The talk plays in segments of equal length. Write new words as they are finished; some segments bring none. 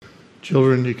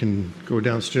Children, you can go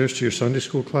downstairs to your Sunday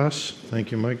school class.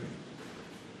 Thank you, Mike.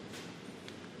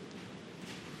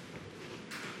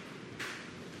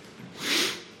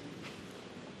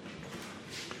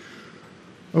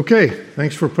 Okay,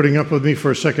 thanks for putting up with me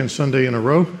for a second Sunday in a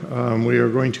row. We are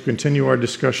going to continue our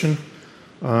discussion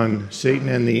on Satan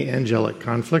and the angelic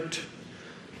conflict.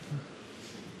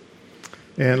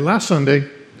 And last Sunday,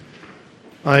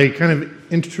 I kind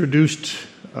of introduced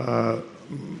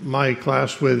my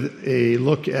class with a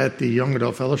look at the Young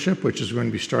Adult Fellowship, which is going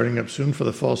to be starting up soon for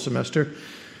the fall semester.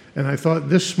 And I thought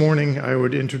this morning I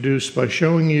would introduce by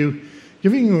giving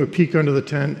you a peek under the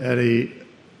tent at a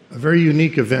very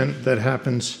unique event that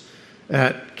happens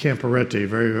at Camporetti, a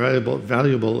very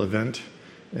valuable event.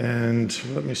 And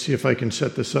let me see if I can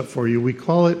set this up for you. We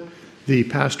call it the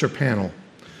Pastor Panel.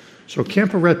 So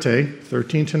Camporetti,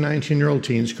 13 to 19-year-old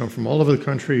teens, come from all over the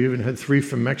country. We even had 3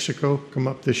 from Mexico come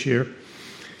up this year.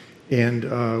 And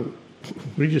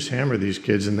we just hammer these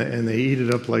kids, and they eat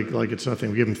it up like it's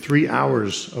nothing. We give them 3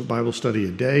 hours of Bible study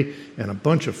a day and a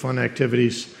bunch of fun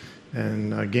activities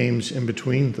and games in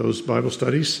between those Bible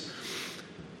studies.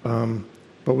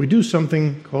 But we do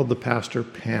something called the Pastor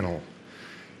Panel.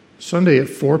 Sunday at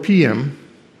 4 p.m.,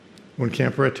 when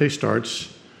Camporetti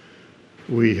starts,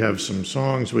 we have some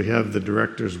songs, we have the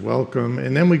director's welcome,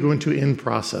 and then we go into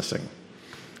in-processing,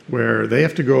 where they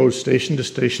have to go station to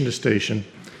station to station.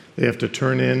 They have to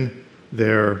turn in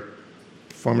their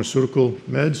pharmaceutical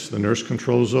meds. The nurse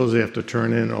controls those. They have to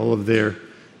turn in all of there's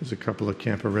a couple of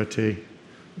Camporetti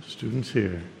students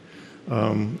here.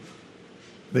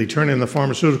 They turn in the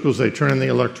pharmaceuticals, they turn in the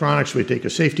electronics, we take a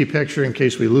safety picture in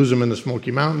case we lose them in the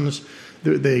Smoky Mountains.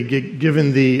 They get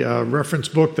given the reference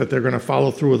book that they're going to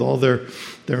follow through with all their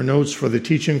notes for the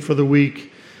teaching for the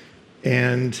week.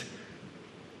 And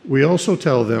we also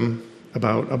tell them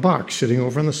about a box sitting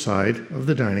over on the side of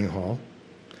the dining hall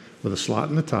with a slot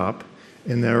in the top,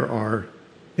 and there are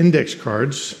index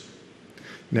cards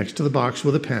next to the box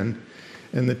with a pen.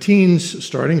 And the teens,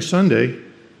 starting Sunday,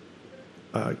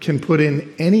 can put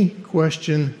in any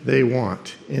question they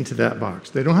want into that box.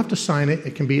 They don't have to sign it.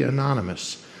 It can be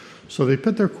anonymous. So they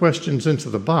put their questions into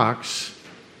the box,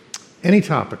 any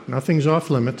topic. Nothing's off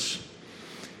limits.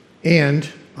 And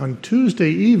on Tuesday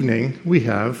evening, we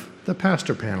have the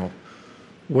Pastor Panel,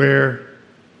 where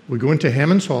we go into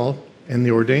Hammond's Hall, and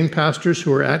the ordained pastors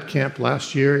who were at camp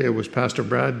last year, it was Pastor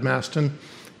Brad Maston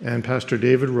and Pastor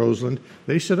David Roseland.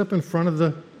 They sit up in front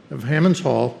of Hammond's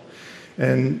Hall,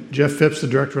 and Jeff Phipps, the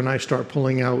director, and I start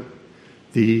pulling out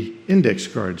the index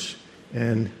cards,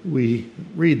 and we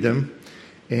read them.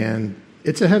 And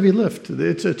it's a heavy lift.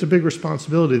 It's a big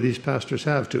responsibility these pastors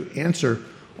have to answer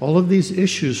all of these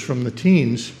issues from the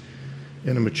teens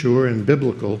in a mature and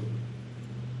biblical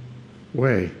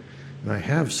way. And I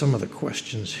have some of the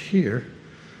questions here.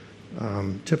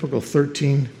 Typical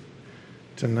 13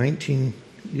 to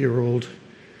 19-year-old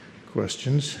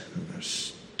questions. They're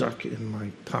stuck in my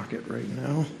pocket right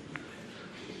now.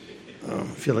 I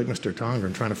feel like Mr.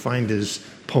 Tongren trying to find his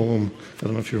poem. I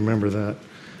don't know if you remember that.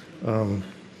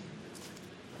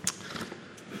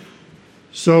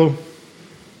 So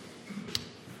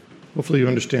hopefully you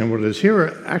understand what it is. Here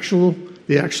are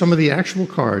some of the actual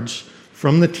cards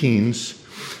from the teens.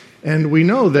 And we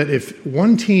know that if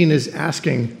one teen is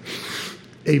asking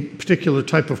a particular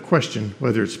type of question,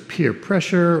 whether it's peer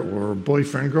pressure or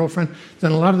boyfriend, girlfriend,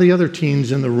 then a lot of the other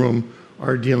teens in the room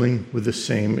are dealing with the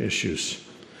same issues.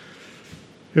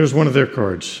 Here's one of their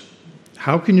cards.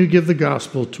 How can you give the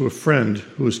gospel to a friend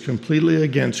who is completely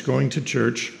against going to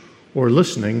church or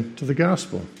listening to the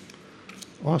gospel?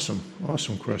 Awesome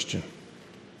question.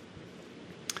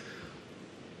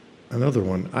 Another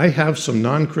one. I have some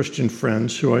non-Christian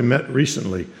friends who I met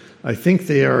recently. I think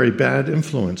they are a bad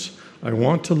influence. I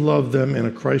want to love them in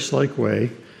a Christ-like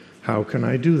way. How can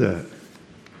I do that?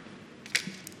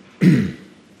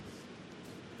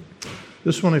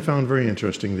 This one I found very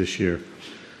interesting this year.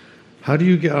 How do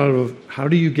you get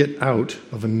out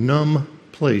of a numb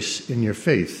place in your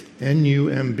faith?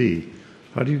 N-U-M-B.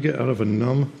 How do you get out of a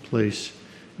numb place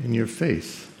in your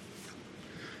faith?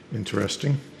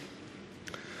 Interesting.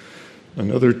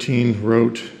 Another teen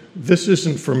wrote, "This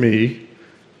isn't for me.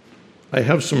 I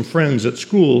have some friends at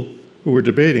school who were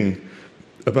debating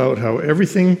about how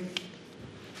everything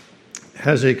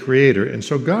has a creator, and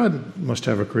so God must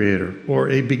have a creator or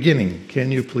a beginning.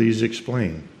 Can you please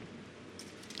explain?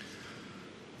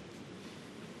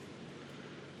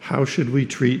 How should we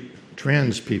treat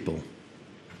trans people?"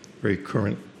 Very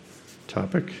current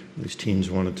topic these teens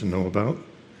wanted to know about.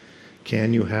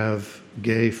 Can you have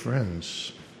gay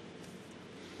friends?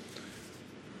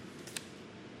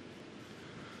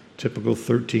 typical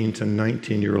 13 to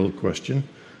 19-year-old question.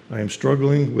 I am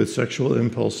struggling with sexual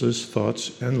impulses,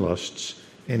 thoughts, and lusts.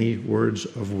 Any words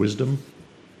of wisdom?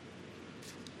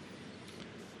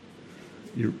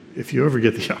 If you ever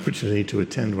get the opportunity to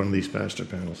attend one of these pastor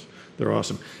panels, they're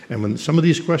awesome. And when some of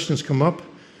these questions come up,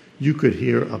 you could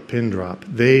hear a pin drop.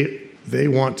 They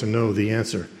want to know the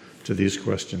answer to these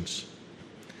questions.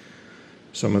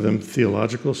 Some of them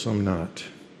theological, some not.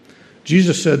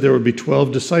 Jesus said there would be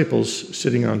 12 disciples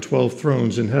sitting on 12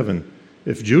 thrones in heaven.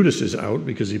 If Judas is out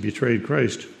because he betrayed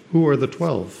Christ, who are the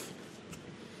 12?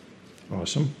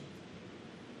 Awesome.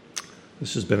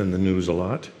 This has been in the news a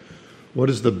lot. What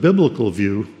is the biblical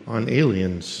view on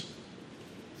aliens?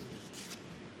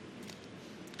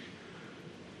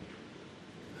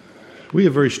 We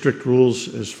have very strict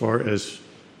rules as far as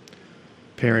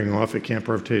pairing off at Camp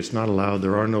Worldview. It's not allowed.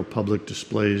 There are no public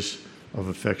displays of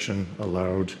affection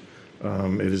allowed.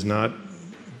 It is not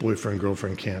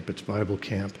boyfriend-girlfriend camp. It's Bible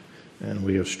camp, and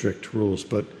we have strict rules.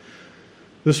 But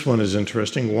this one is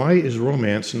interesting. Why is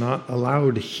romance not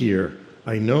allowed here?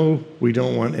 I know we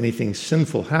don't want anything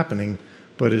sinful happening,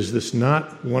 but is this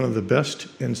not one of the best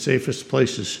and safest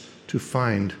places to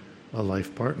find a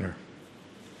life partner?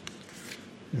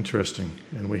 Interesting.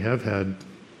 And we have had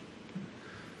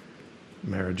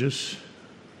marriages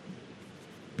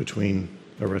between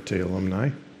Arete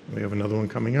alumni. We have another one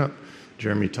coming up.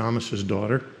 Jeremy Thomas's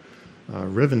daughter,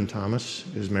 Riven Thomas,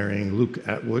 is marrying Luke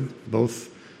Atwood,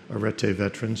 both Arete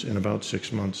veterans, in about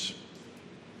 6 months.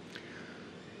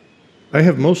 I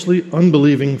have mostly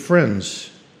unbelieving friends.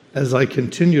 As I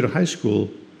continue to high school,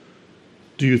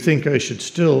 do you think I should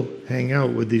still hang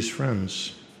out with these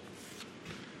friends?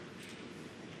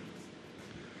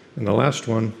 And the last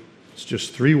one, it's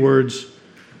just 3 words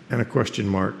and a question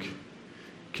mark.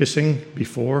 Kissing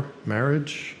before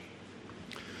marriage?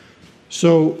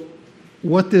 So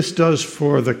what this does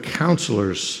for the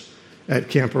counselors at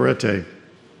Camp Arete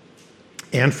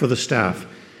and for the staff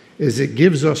is it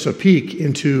gives us a peek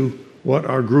into what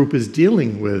our group is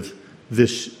dealing with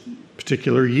this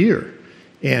particular year.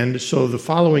 And so the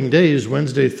following days,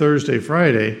 Wednesday, Thursday,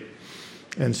 Friday,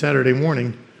 and Saturday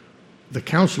morning, the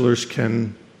counselors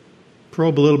can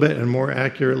probe a little bit and more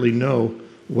accurately know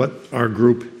what our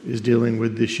group is dealing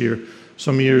with this year.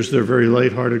 Some years they're very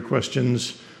lighthearted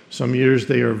questions. Some years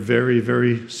they are very,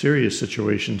 very serious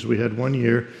situations. We had one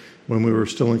year when we were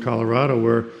still in Colorado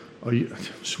where a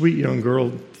sweet young girl,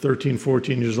 13,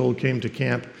 14 years old, came to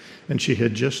camp, and she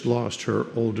had just lost her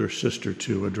older sister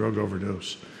to a drug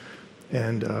overdose.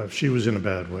 And she was in a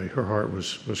bad way. Her heart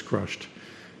was crushed.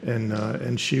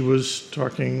 And she was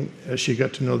talking, as she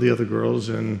got to know the other girls,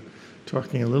 and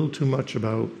talking a little too much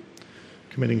about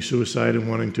committing suicide and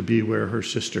wanting to be where her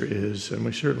sister is. And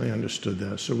we certainly understood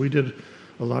that. So we did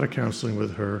a lot of counseling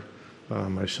with her,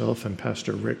 myself and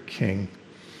Pastor Rick King.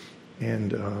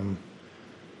 And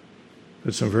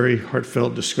had some very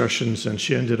heartfelt discussions, and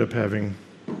she ended up having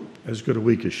as good a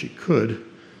week as she could.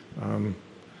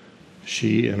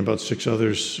 She and about 6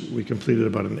 others, we completed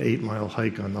about an 8-mile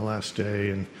hike on the last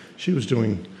day, and she was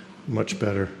doing much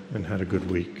better and had a good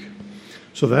week.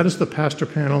 So that is the pastor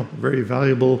panel, very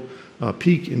valuable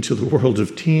peek into the world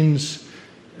of teens,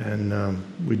 and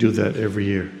we do that every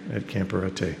year at Camp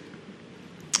Arete. Do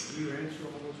you answer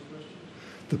all those questions?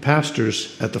 The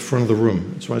pastors at the front of the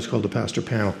room, that's why it's called the pastor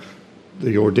panel.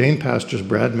 The ordained pastors,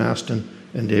 Brad Maston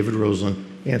and David Roseland,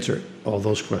 answer all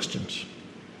those questions.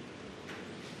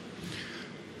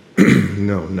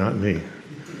 No, not me.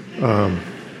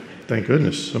 Thank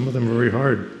goodness. Some of them are very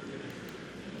hard.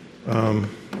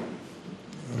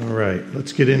 All right,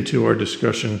 let's get into our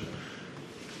discussion.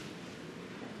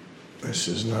 This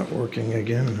is not working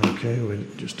again. Okay,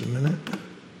 wait just a minute.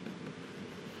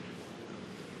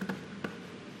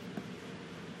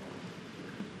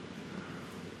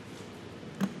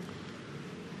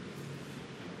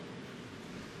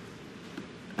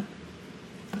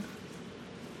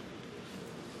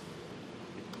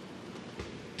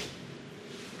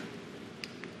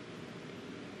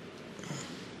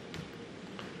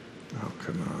 Oh,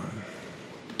 come on.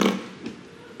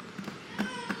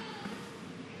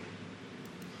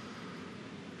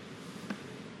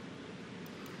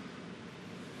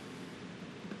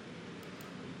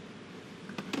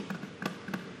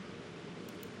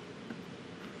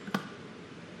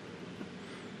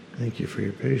 Thank you for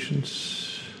your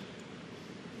patience.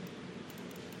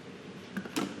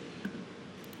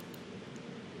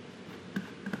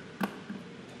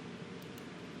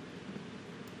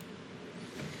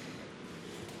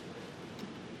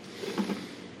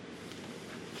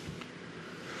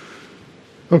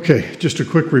 Okay, just a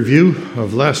quick review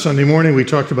of last Sunday morning. We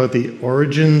talked about the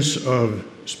origins of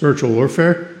spiritual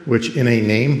warfare. which in a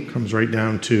name comes right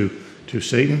down to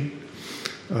Satan.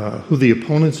 Who the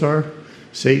opponents are,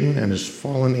 Satan and his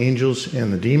fallen angels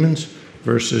and the demons,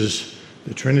 versus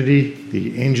the Trinity,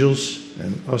 the angels,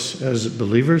 and us as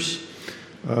believers.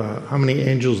 How many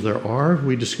angels there are,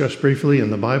 we discussed briefly,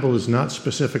 and the Bible is not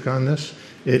specific on this.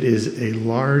 It is a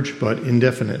large but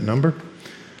indefinite number.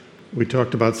 We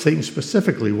talked about Satan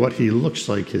specifically, what he looks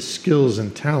like, his skills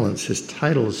and talents, his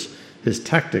titles, his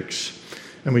tactics.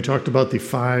 And we talked about the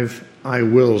 5 I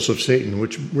wills of Satan,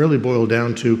 which really boil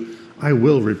down to, I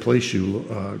will replace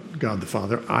you, God the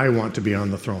Father. I want to be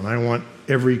on the throne. I want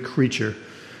every creature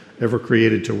ever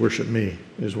created to worship me,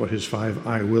 is what his 5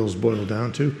 I wills boil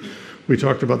down to. We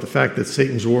talked about the fact that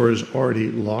Satan's war is already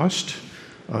lost.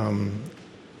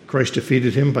 Christ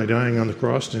defeated him by dying on the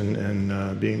cross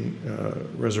and being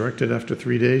resurrected after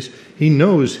 3 days. He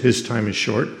knows his time is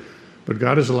short, but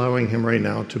God is allowing him right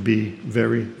now to be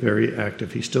very, very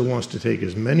active. He still wants to take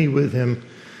as many with him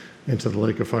into the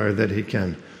lake of fire that he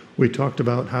can. We talked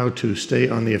about how to stay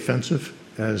on the offensive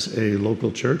as a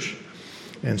local church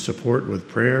and support with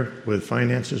prayer, with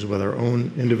finances, with our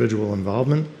own individual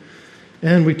involvement.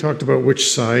 And we talked about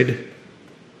which side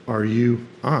are you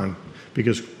on,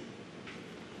 because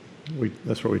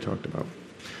that's what we talked about.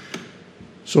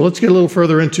 So let's get a little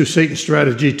further into Satan's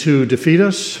strategy to defeat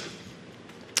us.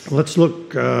 Let's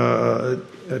look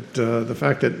at the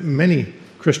fact that many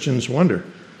Christians wonder,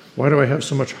 why do I have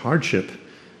so much hardship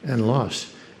and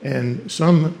loss? And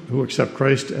some who accept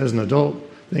Christ as an adult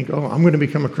think, oh, I'm going to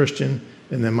become a Christian,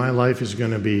 and then my life is going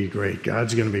to be great.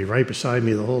 God's going to be right beside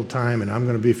me the whole time, and I'm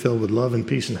going to be filled with love and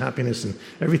peace and happiness, and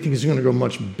everything is going to go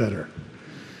much better.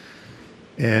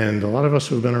 And a lot of us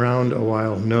who have been around a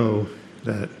while know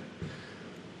that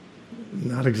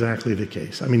not exactly the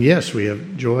case. I mean, yes, we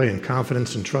have joy and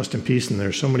confidence and trust and peace, and there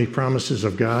are so many promises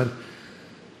of God,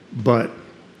 but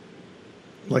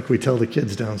like we tell the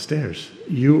kids downstairs,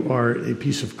 you are a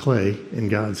piece of clay in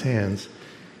God's hands,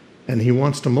 and he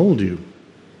wants to mold you.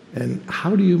 And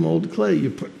how do you mold clay? You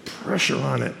put pressure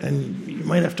on it, and you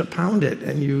might have to pound it,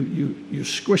 and you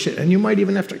squish it, and you might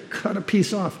even have to cut a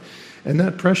piece off. And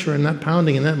that pressure and that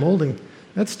pounding and that molding,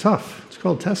 that's tough. It's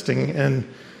called testing.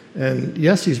 And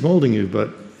yes, he's molding you,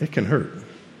 but it can hurt.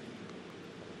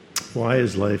 Why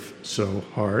is life so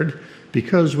hard?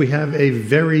 Because we have a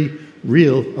very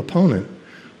real opponent.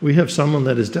 We have someone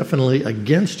that is definitely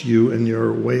against you and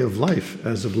your way of life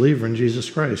as a believer in Jesus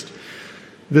Christ.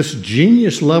 This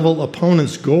genius-level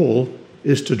opponent's goal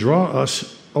is to draw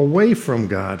us away from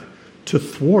God, to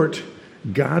thwart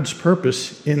God's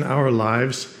purpose in our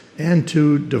lives, and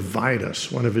to divide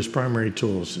us. One of his primary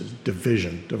tools is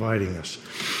division, dividing us.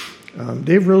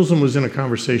 Dave Rosen was in a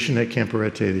conversation at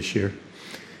Camporete this year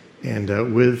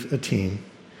and with a team,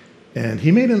 and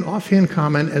he made an offhand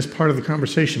comment as part of the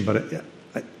conversation, but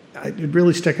it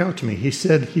really stuck out to me.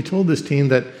 He told this team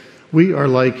that we are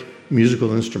like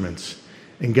musical instruments,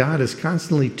 and God is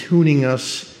constantly tuning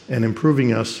us and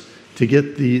improving us to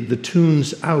get the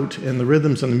tunes out and the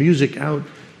rhythms and the music out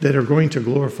that are going to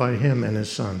glorify him and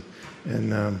his son.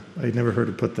 And I'd never heard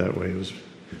it put that way. It was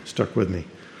stuck with me.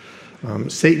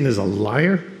 Satan is a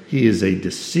liar. He is a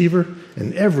deceiver.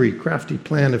 And every crafty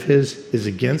plan of his is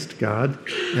against God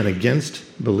and against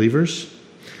believers.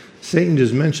 Satan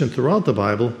is mentioned throughout the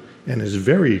Bible and is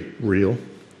very real.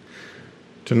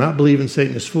 To not believe in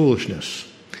Satan is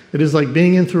foolishness. It is like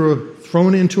being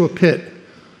thrown into a pit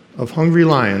of hungry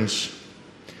lions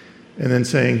and then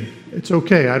saying, it's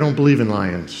okay, I don't believe in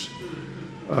lions.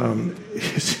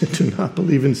 To not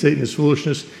believe in Satan is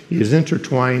foolishness. He is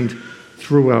intertwined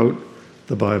throughout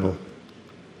the Bible.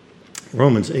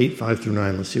 Romans 8, 5 through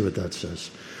 9, let's see what that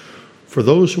says. For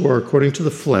those who are according to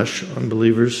the flesh,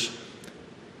 unbelievers,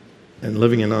 and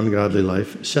living an ungodly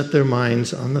life, set their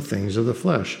minds on the things of the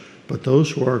flesh. But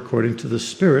those who are according to the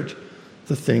Spirit,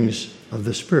 the things of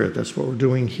the Spirit. That's what we're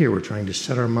doing here. We're trying to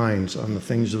set our minds on the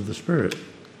things of the Spirit.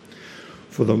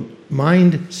 For the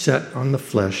mind set on the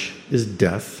flesh is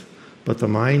death, but the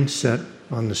mind set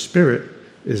on the Spirit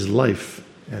is life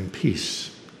and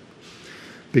peace.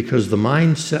 Because the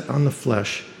mind set on the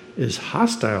flesh is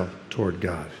hostile toward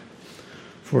God.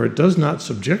 For it does not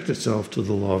subject itself to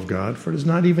the law of God, for it is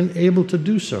not even able to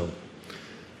do so.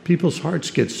 People's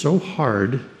hearts get so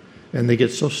hard and they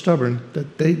get so stubborn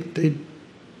that they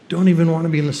don't even want to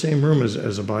be in the same room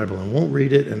as a Bible and won't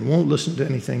read it and won't listen to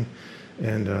anything.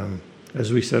 And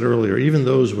as we said earlier, even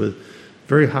those with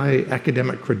very high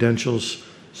academic credentials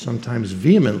sometimes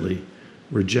vehemently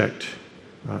reject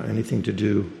anything to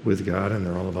do with God, and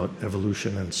they're all about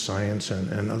evolution and science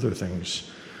and other things.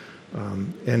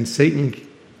 And Satan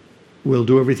will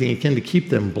do everything he can to keep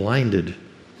them blinded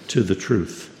to the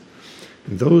truth.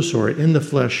 And those who are in the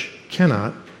flesh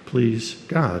cannot please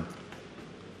God.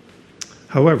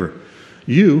 However,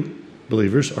 you,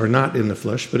 believers, are not in the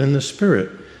flesh, but in the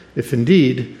Spirit, if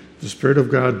indeed the Spirit of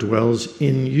God dwells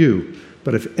in you.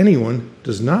 But if anyone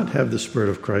does not have the Spirit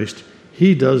of Christ,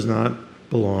 he does not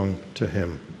belong to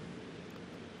him.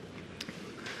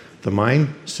 The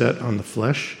mind set on the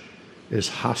flesh is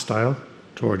hostile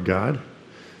toward God.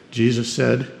 Jesus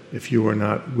said, if you are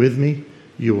not with me,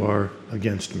 you are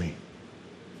against me.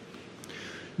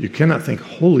 You cannot think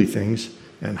holy things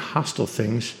and hostile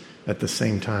things at the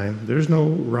same time. There's no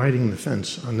riding the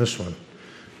fence on this one.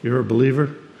 You're a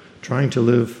believer trying to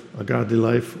live a godly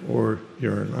life, or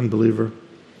you're an unbeliever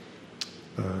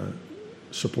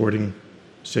supporting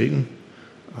Satan,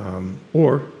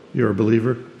 or you're a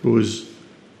believer who is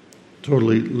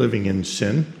totally living in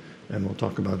sin, and we'll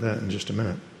talk about that in just a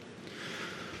minute.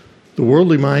 The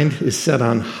worldly mind is set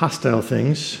on hostile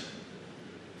things.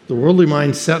 The worldly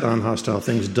mind set on hostile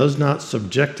things does not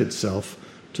subject itself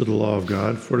to the law of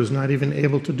God, for it is not even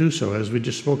able to do so, as we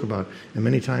just spoke about. And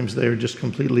many times they are just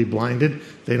completely blinded.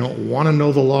 They don't want to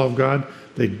know the law of God.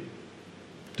 They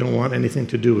don't want anything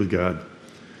to do with God.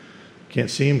 Can't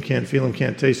see him, can't feel him,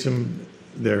 can't taste him.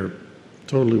 They're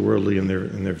totally worldly in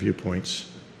their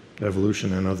viewpoints,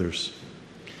 evolution and others.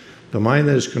 The mind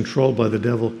that is controlled by the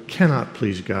devil cannot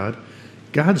please God.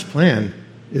 God's plan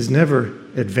is never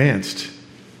advanced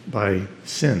by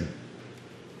sin.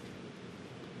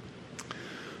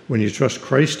 When you trust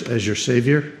Christ as your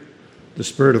Savior, the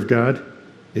Spirit of God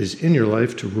is in your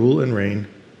life to rule and reign.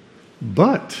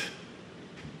 But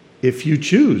if you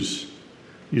choose,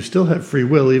 you still have free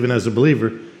will even as a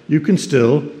believer, you can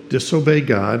still disobey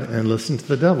God and listen to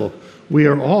the devil. We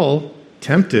are all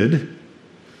tempted,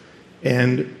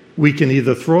 and we can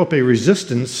either throw up a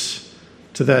resistance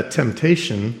to that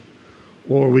temptation,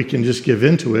 or we can just give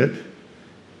into it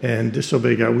and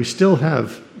disobey God. We still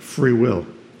have free will,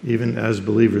 even as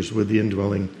believers with the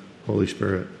indwelling Holy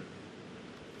Spirit.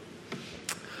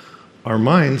 Our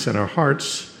minds and our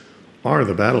hearts are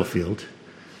the battlefield.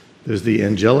 There's the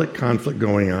angelic conflict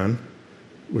going on,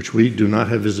 which we do not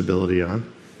have visibility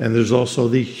on, and there's also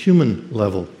the human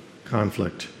level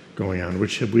conflict going on,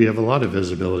 which we have a lot of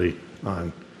visibility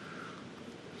on.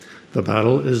 The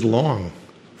battle is long,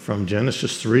 from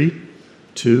Genesis 3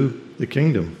 to the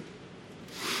kingdom.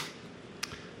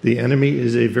 The enemy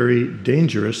is a very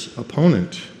dangerous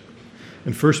opponent.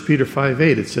 In 1 Peter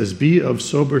 5:8, it says, be of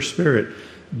sober spirit.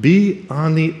 Be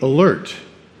on the alert.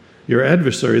 Your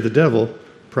adversary, the devil,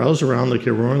 prowls around like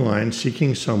a roaring lion,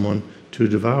 seeking someone to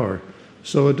devour.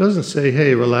 So it doesn't say,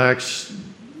 hey, relax,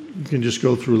 you can just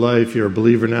go through life. You're a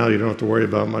believer now, you don't have to worry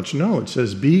about much. No, it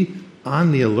says be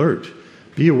on the alert.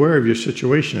 Be aware of your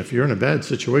situation. If you're in a bad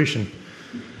situation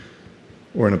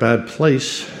or in a bad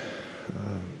place,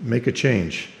 make a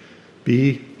change.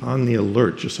 Be on the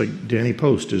alert, just like Danny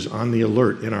Post is on the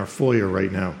alert in our foyer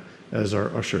right now as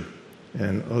our usher.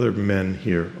 And other men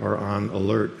here are on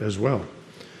alert as well.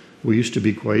 We used to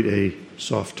be quite a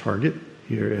soft target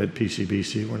here at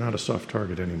PCBC. We're not a soft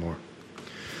target anymore.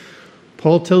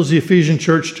 Paul tells the Ephesian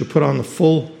church to put on the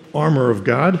full armor of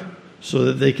God so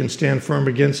that they can stand firm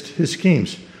against his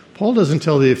schemes. Paul doesn't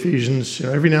tell the Ephesians,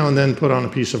 every now and then put on a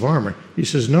piece of armor. He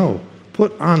says, no,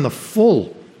 put on the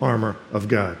full armor of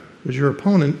God, because your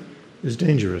opponent is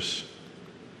dangerous.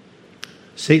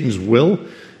 Satan's will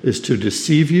is to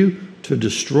deceive you, to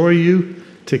destroy you,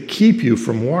 to keep you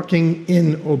from walking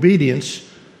in obedience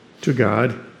to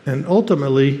God, and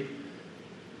ultimately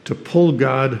to pull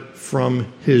God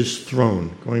from his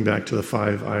throne, going back to the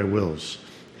 5 I wills.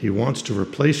 He wants to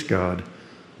replace God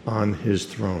on his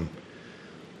throne.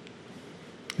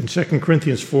 In 2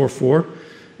 Corinthians 4:4,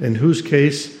 in whose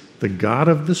case the God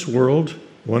of this world,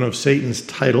 one of Satan's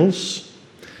titles,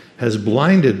 has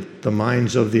blinded the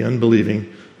minds of the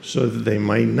unbelieving so that they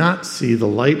might not see the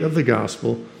light of the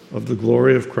gospel of the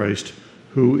glory of Christ,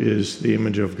 who is the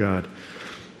image of God.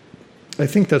 I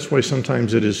think that's why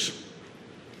sometimes it is,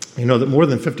 that more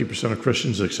than 50% of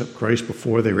Christians accept Christ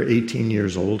before they were 18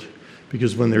 years old,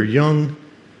 because when they're young,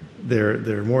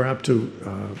 they're more apt to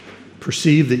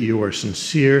perceive that you are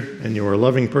sincere and you are a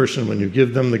loving person when you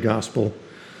give them the gospel.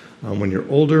 When you're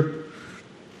older,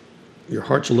 your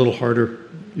heart's a little harder.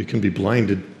 You can be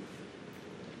blinded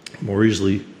more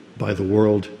easily by the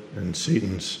world and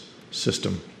Satan's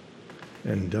system,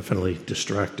 and definitely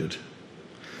distracted.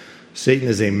 Satan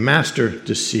is a master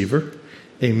deceiver,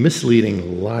 a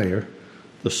misleading liar,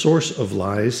 the source of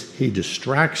lies. He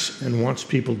distracts and wants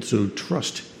people to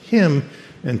trust him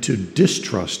and to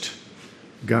distrust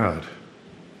God.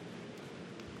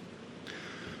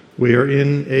 We are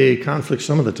in a conflict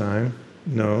some of the time.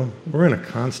 No, we're in a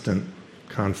constant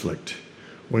conflict.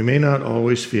 We may not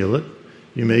always feel it.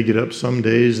 You may get up some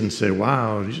days and say,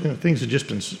 wow, things have just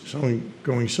been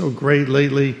going so great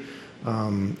lately.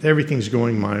 Everything's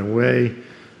going my way.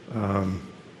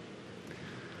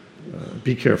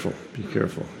 Be careful. Be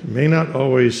careful. You may not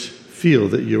always feel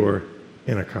that you're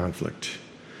in a conflict.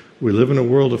 We live in a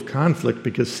world of conflict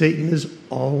because Satan is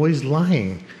always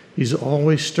lying. He's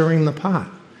always stirring the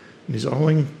pot. And he's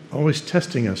always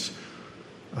testing us.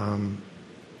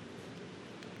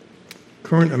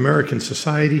 Current American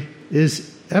society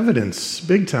is evidence,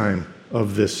 big time,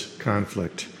 of this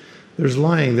conflict. There's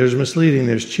lying, there's misleading,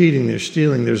 there's cheating, there's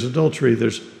stealing, there's adultery,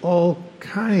 there's all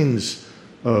kinds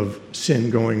of sin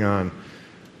going on.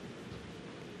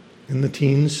 And the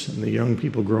teens and the young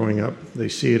people growing up, they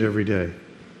see it every day.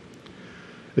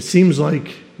 It seems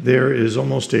like there is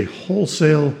almost a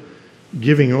wholesale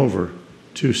giving over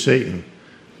to Satan,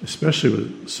 especially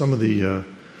with some of the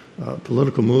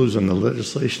political moves and the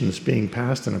legislation that's being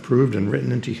passed and approved and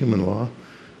written into human law.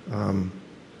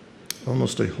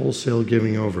 Almost a wholesale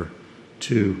giving over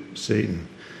to Satan.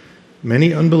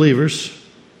 Many unbelievers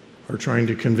are trying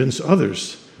to convince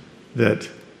others that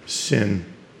sin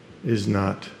is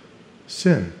not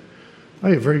sin. I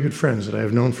have very good friends that I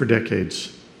have known for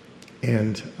decades,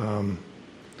 and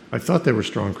I thought they were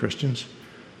strong Christians,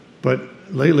 but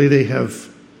lately they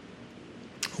have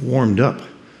warmed up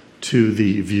to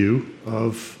the view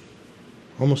of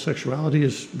homosexuality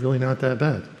is really not that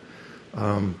bad.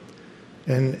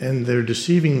 And they're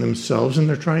deceiving themselves, and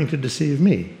they're trying to deceive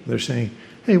me. They're saying,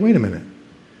 hey, wait a minute.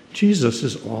 Jesus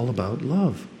is all about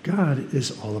love. God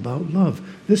is all about love.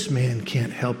 This man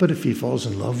can't help it if he falls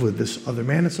in love with this other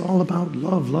man. It's all about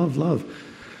love, love, love.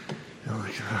 And I'm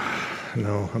like,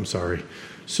 no, I'm sorry.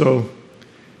 So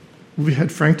we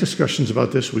had frank discussions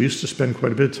about this. We used to spend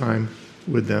quite a bit of time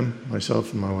with them,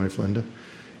 myself and my wife, Linda.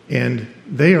 And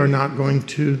they are not going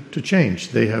to change.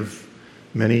 They have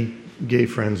many gay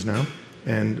friends now.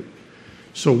 And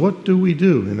so what do we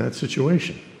do in that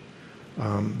situation?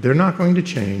 They're not going to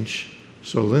change,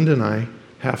 so Linda and I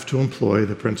have to employ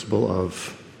the principle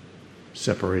of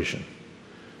separation.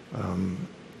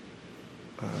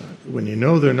 When you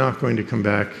know they're not going to come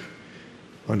back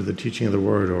under the teaching of the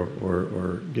Word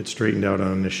or get straightened out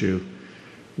on an issue,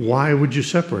 why would you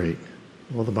separate?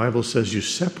 Well, the Bible says you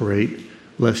separate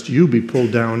lest you be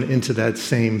pulled down into that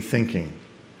same thinking.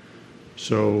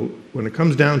 So when it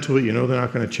comes down to it, you know they're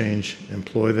not going to change.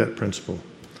 Employ that principle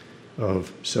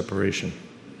of separation.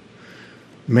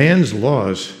 Man's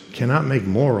laws cannot make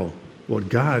moral what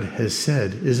God has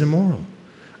said is immoral.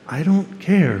 I don't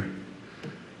care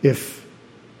if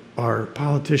our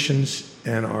politicians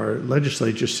and our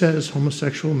legislature says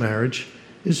homosexual marriage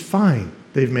is fine.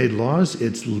 They've made laws,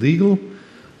 it's legal.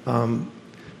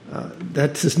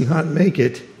 That does not make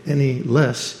it any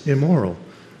less immoral.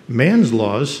 Man's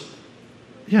laws,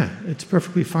 yeah, it's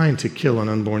perfectly fine to kill an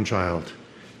unborn child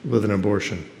with an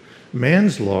abortion.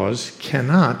 Man's laws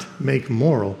cannot make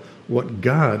moral what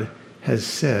God has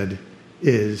said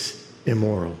is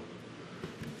immoral.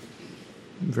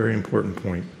 Very important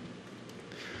point.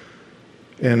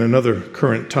 And another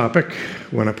current topic,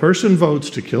 when a person votes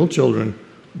to kill children,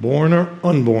 born or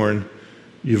unborn,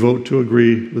 you vote to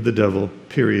agree with the devil,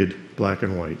 period, black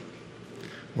and white.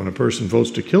 When a person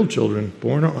votes to kill children,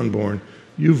 born or unborn,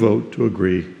 you vote to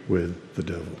agree with the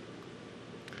devil.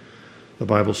 The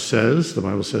Bible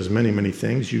says many, many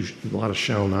things. A lot of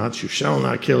shall nots. You shall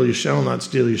not kill. You shall not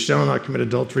steal. You shall not commit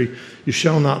adultery. You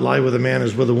shall not lie with a man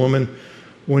as with a woman.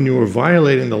 When you are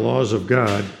violating the laws of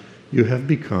God, you have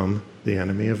become the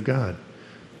enemy of God.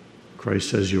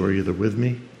 Christ says you are either with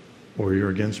me or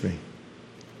you're against me.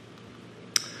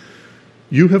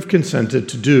 You have consented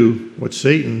to do what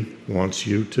Satan wants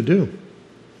you to do.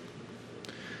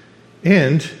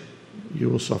 And you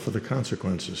will suffer the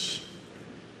consequences.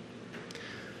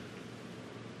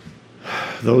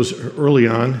 Those early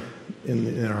on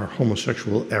in our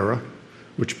homosexual era,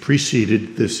 which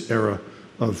preceded this era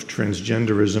of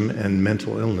transgenderism and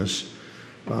mental illness,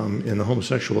 in the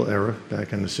homosexual era,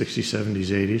 back in the 60s,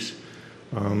 70s,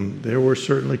 80s, there were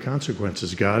certainly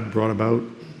consequences. God brought about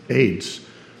AIDS,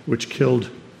 which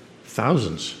killed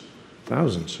thousands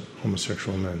of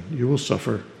homosexual men. You will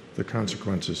suffer the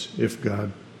consequences if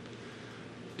God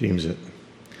deems it.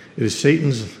 It is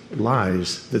Satan's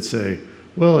lies that say,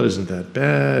 well, it isn't that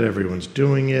bad, everyone's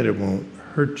doing it, it won't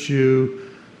hurt you.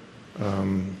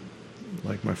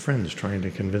 Like my friends trying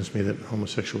to convince me that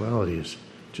homosexuality is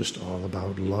just all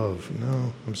about love.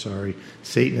 No, I'm sorry.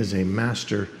 Satan is a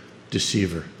master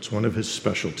deceiver. It's one of his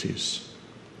specialties.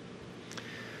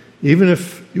 Even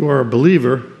if you are a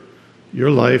believer, your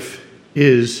life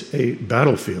is a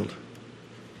battlefield.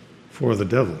 for the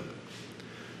devil?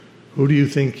 Who do you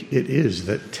think it is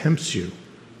that tempts you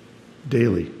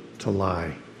daily to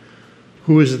lie?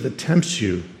 Who is it that tempts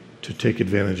you to take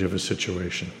advantage of a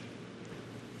situation?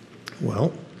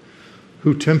 Well,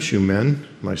 who tempts you, men,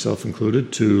 myself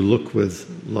included, to look with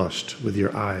lust, with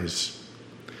your eyes?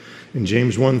 In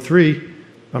James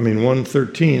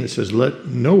 1:13, it says, "Let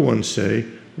no one say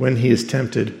when he is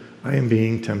tempted, I am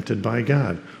being tempted by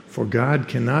God. For God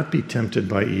cannot be tempted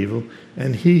by evil,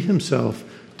 and he himself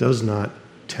does not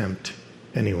tempt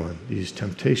anyone." These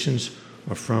temptations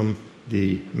are from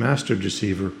the master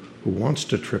deceiver who wants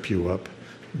to trip you up.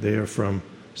 They are from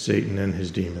Satan and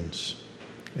his demons.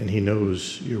 And he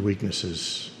knows your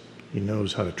weaknesses. He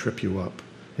knows how to trip you up.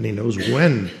 And he knows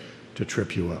when to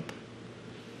trip you up.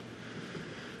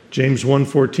 James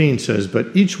 1:14 says, "But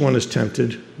each one is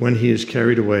tempted when he is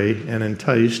carried away and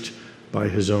enticed by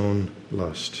his own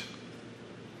lust."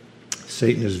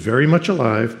 Satan is very much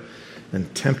alive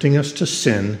and tempting us to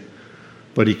sin,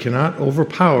 but he cannot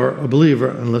overpower a believer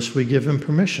unless we give him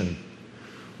permission.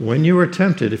 When you are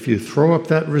tempted, if you throw up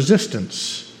that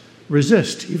resistance,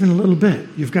 resist even a little bit.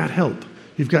 You've got help.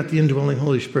 You've got the indwelling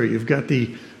Holy Spirit. You've got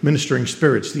the ministering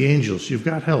spirits, the angels. You've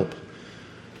got help.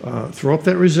 Throw up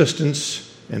that resistance,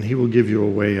 and he will give you a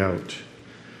way out.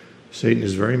 Satan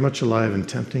is very much alive and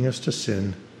tempting us to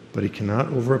sin, but he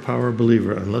cannot overpower a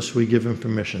believer unless we give him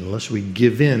permission, unless we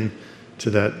give in to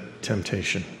that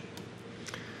temptation.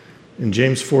 In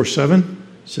James 4:7,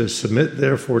 it says, "Submit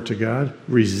therefore to God,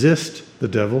 resist the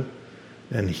devil,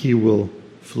 and he will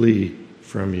flee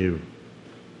from you."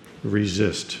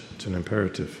 Resist. It's an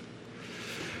imperative.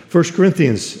 1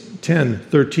 Corinthians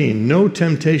 10:13, "No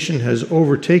temptation has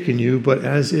overtaken you, but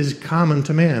as is common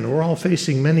to man." We're all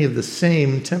facing many of the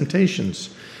same temptations.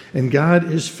 And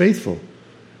God is faithful,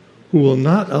 who will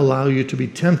not allow you to be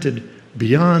tempted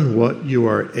beyond what you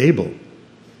are able,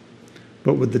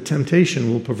 but with the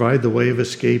temptation will provide the way of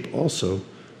escape also,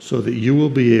 so that you will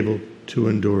be able to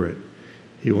endure it.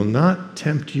 He will not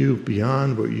tempt you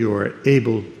beyond what you are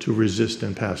able to resist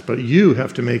and pass. But you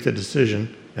have to make the decision,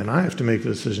 and I have to make the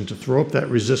decision, to throw up that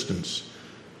resistance,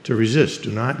 to resist.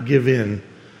 Do not give in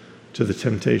to the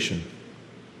temptation.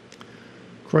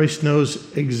 Christ knows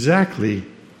exactly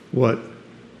what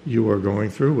you are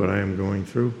going through, what I am going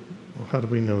through. Well, how do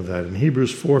we know that? In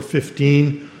Hebrews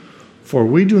 4:15, "For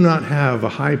we do not have a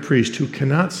high priest who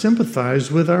cannot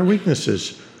sympathize with our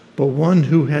weaknesses, but one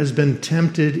who has been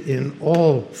tempted in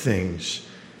all things,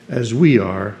 as we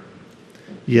are,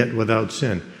 yet without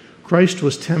sin." Christ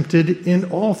was tempted in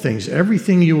all things.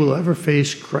 Everything you will ever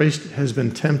face, Christ has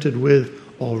been tempted with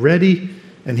already,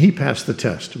 and he passed the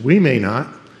test. We may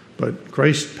not, but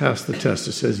Christ passed the test.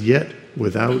 It says, yet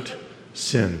without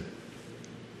sin.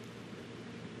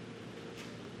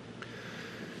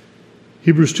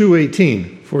 Hebrews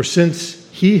 2:18, "For since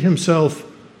he himself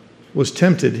was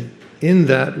tempted in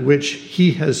that which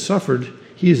he has suffered,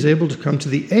 he is able to come to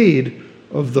the aid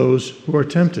of those who are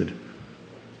tempted."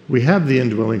 We have the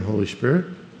indwelling Holy Spirit,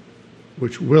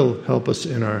 which will help us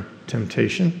in our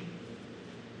temptation,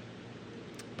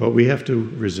 but we have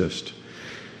to resist.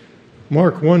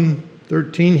 Mark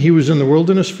 1:13, "He was in the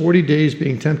wilderness 40 days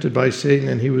being tempted by Satan,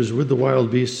 and he was with the wild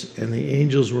beasts, and the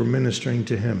angels were ministering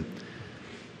to him."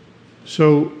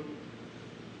 So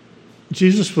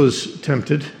Jesus was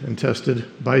tempted and tested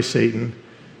by Satan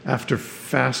after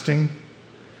fasting.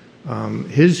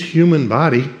 His human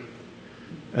body,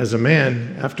 as a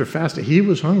man, after fasting, he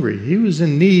was hungry. He was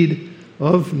in need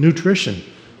of nutrition.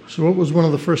 So what was one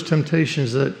of the first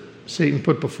temptations that Satan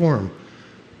put before him?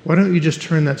 "Why don't you just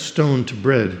turn that stone to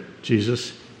bread,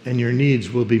 Jesus, and your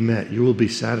needs will be met. You will be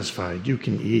satisfied. You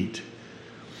can eat."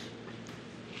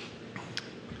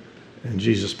 And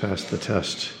Jesus passed the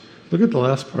test. Look at the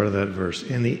last part of that verse.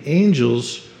 "And the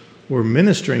angels were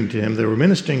ministering to him." They were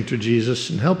ministering to Jesus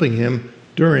and helping him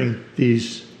during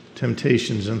these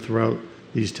temptations and throughout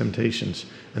these temptations.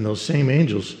 And those same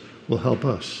angels will help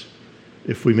us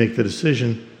if we make the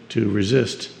decision to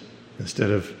resist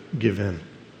instead of give in.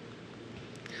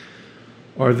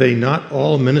 "Are they not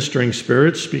all ministering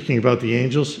spirits," speaking about the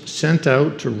angels, "sent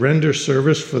out to render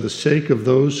service for the sake of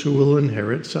those who will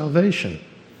inherit salvation?"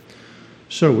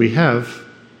 So we have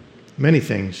many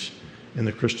things in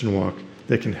the Christian walk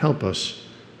that can help us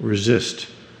resist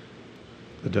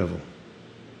the devil.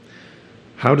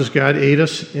 How does God aid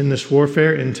us in this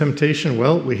warfare, in temptation?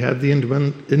 Well, we have the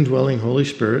indwelling Holy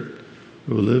Spirit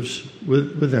who lives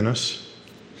within us.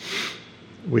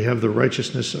 We have the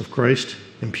righteousness of Christ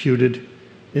imputed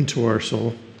into our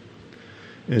soul.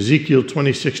 In Ezekiel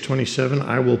 26:27,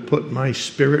 "I will put my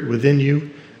spirit within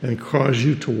you and cause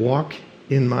you to walk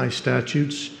in my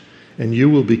statutes, and you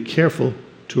will be careful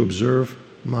to observe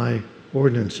my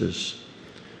ordinances.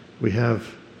 We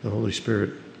have the Holy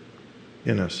Spirit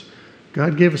in us.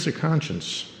 God gave us a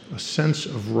conscience, a sense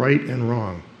of right and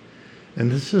wrong.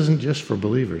 And this isn't just for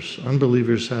believers.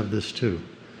 Unbelievers have this too.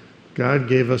 God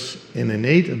gave us an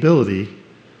innate ability,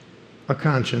 a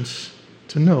conscience,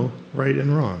 to know right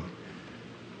and wrong.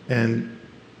 And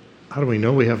how do we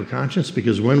know we have a conscience?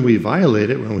 Because when we violate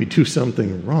it, when we do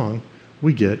something wrong,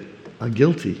 we get a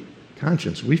guilty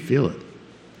conscience. We feel it.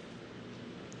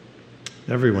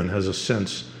 Everyone has a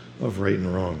sense of right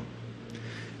and wrong.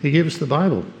 He gave us the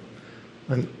Bible,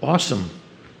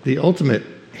 the ultimate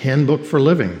handbook for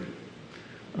living.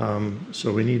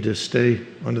 So we need to stay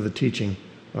under the teaching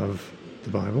of the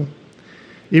Bible.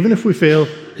 Even if we fail,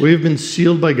 we have been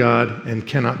sealed by God and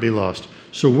cannot be lost.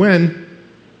 So when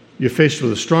you're faced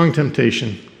with a strong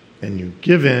temptation and you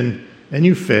give in and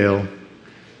you fail,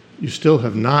 you still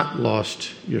have not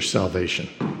lost your salvation.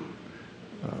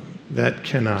 That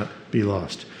cannot be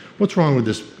lost. What's wrong with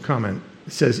this comment?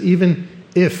 It says, even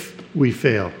if we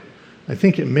fail. I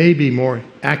think it may be more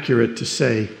accurate to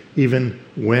say, even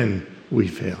when we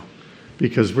fail.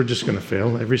 Because we're just going to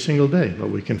fail every single day. But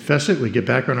we confess it, we get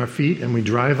back on our feet, and we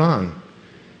drive on.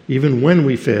 Even when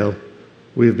we fail,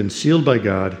 we have been sealed by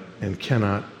God and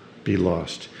cannot be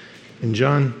lost. In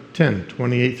John 10,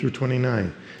 28 through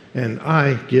 29, and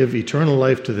I give eternal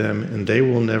life to them, and they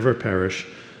will never perish.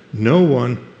 No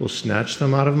one will snatch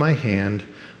them out of my hand.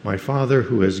 My Father,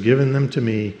 who has given them to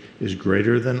me, is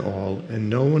greater than all, and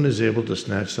no one is able to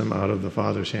snatch them out of the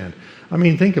Father's hand. I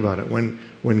mean, think about it.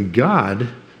 When God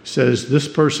says this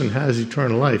person has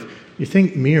eternal life, you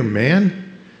think mere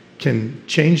man can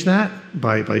change that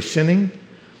by sinning?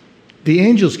 The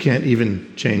angels can't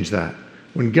even change that.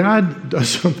 When God does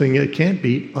something, it can't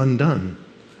be undone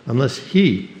unless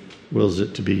He wills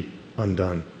it to be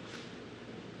undone.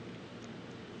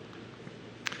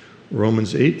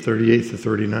 Romans 8, 38 to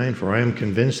 39, for I am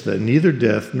convinced that neither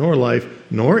death, nor life,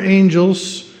 nor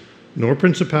angels, nor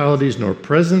principalities, nor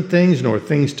present things, nor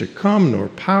things to come, nor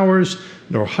powers,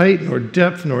 nor height, nor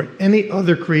depth, nor any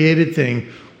other created thing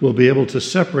will be able to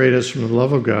separate us from the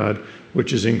love of God,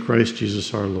 which is in Christ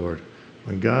Jesus our Lord.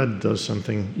 When God does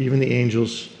something, even the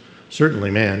angels,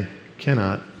 certainly man,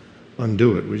 cannot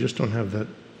undo it. We just don't have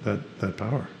that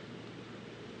power.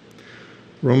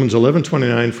 Romans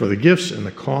 11:29, for the gifts and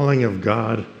the calling of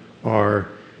God are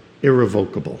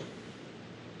irrevocable.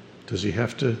 Does he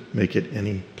have to make it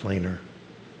any plainer?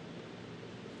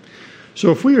 So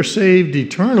if we are saved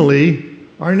eternally,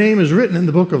 our name is written in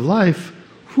the book of life.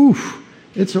 Whew,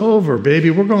 it's over, baby.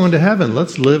 We're going to heaven.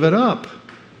 Let's live it up.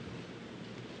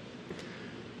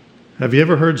 Have you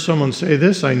ever heard someone say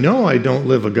this? I know I don't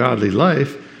live a godly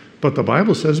life, but the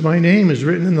Bible says my name is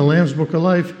written in the Lamb's Book of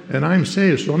Life, and I'm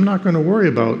saved, so I'm not going to worry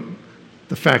about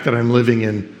the fact that I'm living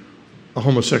in a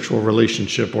homosexual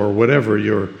relationship or whatever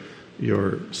your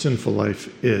sinful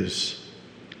life is.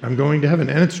 I'm going to heaven.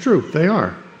 And it's true, they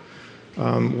are.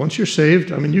 Once you're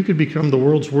saved, I mean, you could become the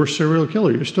world's worst serial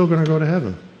killer. You're still going to go to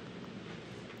heaven.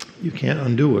 You can't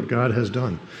undo what God has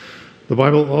done. The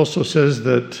Bible also says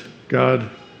that God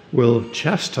will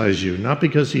chastise you, not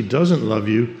because he doesn't love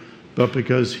you, but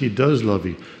because he does love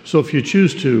you. So if you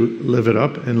choose to live it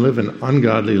up and live an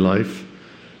ungodly life,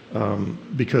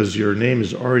 because your name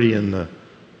is already in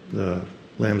the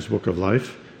Lamb's Book of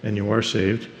Life and you are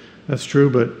saved, that's true,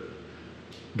 but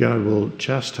God will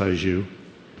chastise you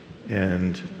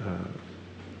and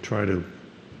try to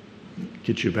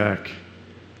get you back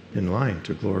in line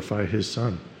to glorify his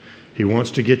Son. He wants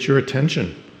to get your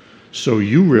attention so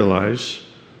you realize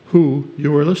who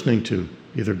you are listening to,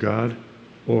 either God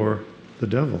or the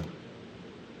devil.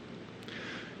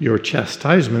 Your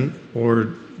chastisement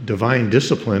or divine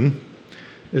discipline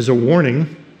is a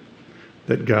warning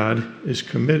that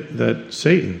that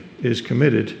Satan is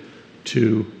committed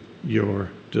to your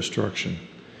destruction.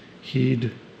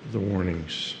 Heed the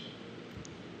warnings.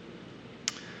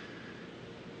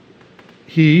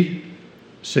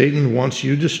 Satan wants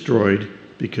you destroyed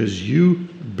because you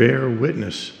bear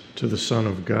witness to the Son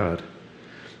of God,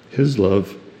 his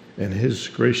love and his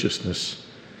graciousness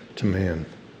to man.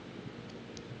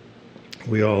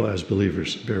 We all, as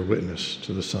believers, bear witness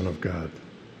to the Son of God.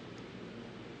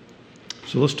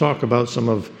 So let's talk about some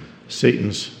of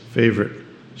Satan's favorite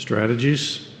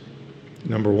strategies.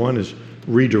 Number one is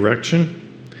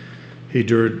redirection. He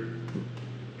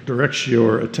directs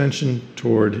your attention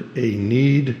toward a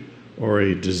need or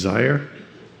a desire.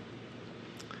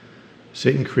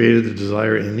 Satan created the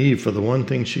desire in Eve for the one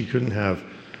thing she couldn't have.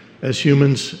 As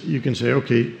humans, you can say,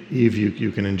 okay, Eve,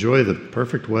 you can enjoy the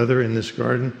perfect weather in this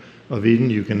Garden of Eden.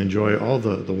 You can enjoy all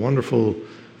the wonderful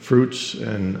fruits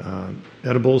and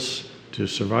edibles to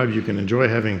survive. You can enjoy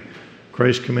having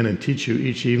Christ come in and teach you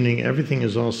each evening. Everything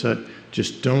is all set.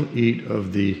 Just don't eat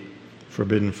of the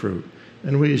forbidden fruit.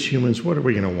 And we as humans, what are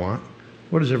we going to want?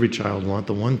 What does every child want?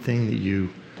 The one thing that you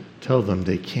tell them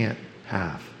they can't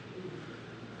have.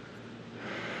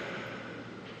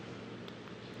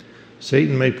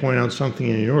 Satan may point out something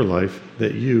in your life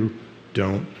that you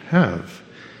don't have.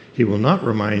 He will not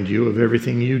remind you of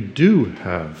everything you do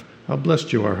have. How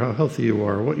blessed you are, how healthy you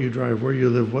are, what you drive, where you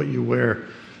live, what you wear,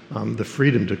 the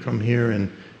freedom to come here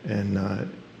and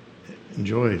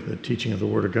enjoy the teaching of the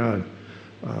Word of God.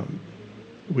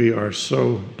 We are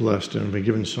so blessed and been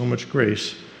given so much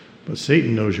grace, but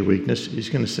Satan knows your weakness. He's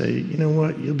going to say, you know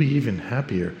what, you'll be even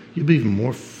happier. You'll be even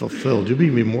more fulfilled. You'll be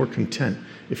even more content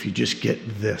if you just get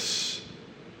this.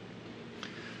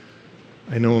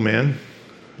 I know a man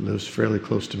who lives fairly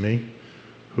close to me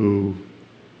who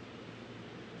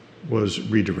was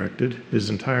redirected his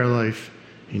entire life.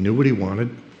 He knew what he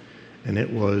wanted, and it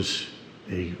was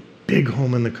a big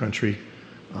home in the country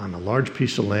on a large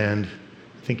piece of land.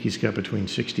 I think he's got between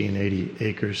 60 and 80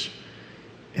 acres,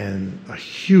 and a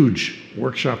huge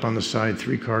workshop on the side,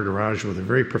 3-car garage with a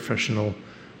very professional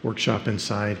workshop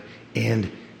inside,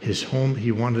 and his home,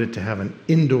 he wanted it to have an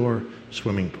indoor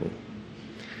swimming pool.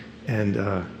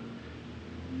 And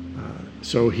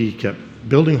so he kept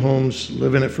building homes,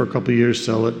 live in it for a couple of years,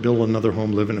 sell it, build another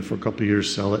home, live in it for a couple of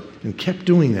years, sell it, and kept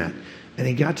doing that. And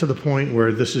he got to the point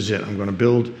where this is it. I'm going to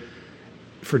build.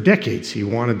 For decades, he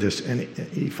wanted this, and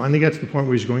he finally got to the point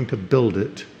where he's going to build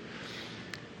it.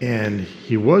 And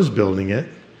he was building it.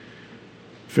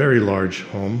 Very large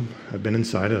home. I've been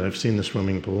inside it. I've seen the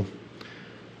swimming pool.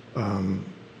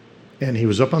 And he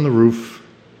was up on the roof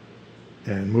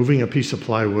and moving a piece of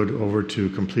plywood over to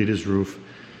complete his roof.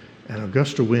 And a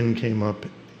gust of wind came up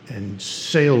and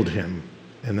sailed him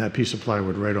and that piece of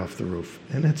plywood right off the roof.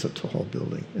 And it's a tall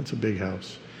building. It's a big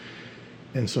house.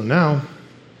 And so now,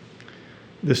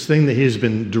 this thing that he's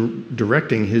been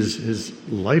directing his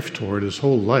life toward, his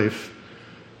whole life,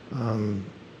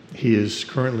 he is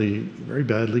currently very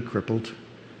badly crippled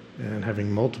and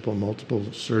having multiple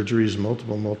surgeries,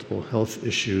 multiple health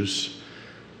issues.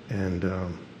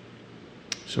 And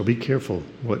so be careful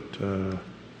what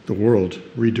the world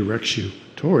redirects you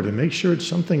toward, and make sure it's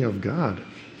something of God.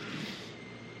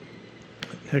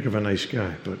 Heck of a nice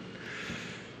guy, but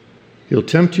he'll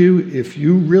tempt you. If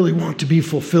you really want to be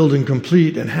fulfilled and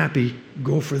complete and happy,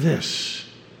 go for this.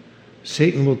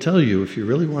 Satan will tell you, if you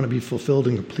really want to be fulfilled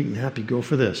and complete and happy, go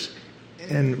for this.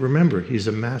 And remember, he's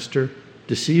a master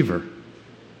deceiver.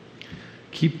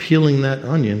 Keep peeling that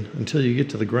onion until you get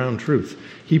to the ground truth.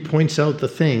 He points out the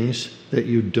things that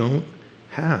you don't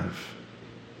have.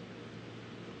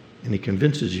 And he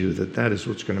convinces you that that is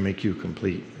what's going to make you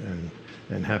complete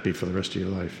and happy for the rest of your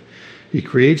life. He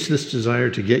creates this desire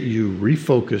to get you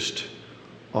refocused,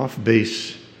 off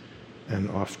base, and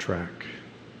off track.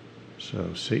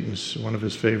 So Satan's, one of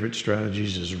his favorite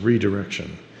strategies is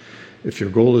redirection. If your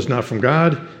goal is not from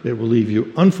God, it will leave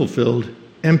you unfulfilled,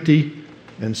 empty,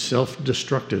 and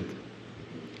self-destructed.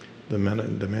 The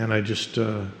man I just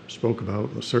spoke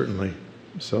about was certainly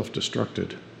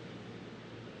self-destructed.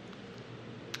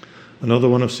 Another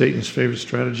one of Satan's favorite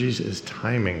strategies is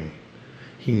timing.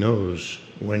 He knows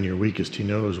when you're weakest. He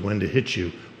knows when to hit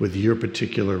you with your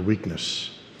particular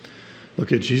weakness.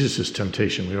 Look at Jesus'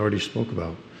 temptation we already spoke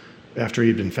about. After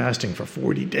he'd been fasting for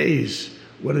 40 days,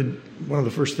 what did one of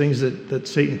the first things that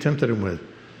Satan tempted him with?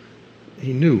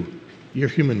 He knew your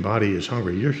human body is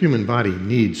hungry. Your human body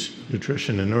needs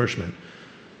nutrition and nourishment.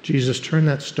 Jesus, turn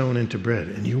that stone into bread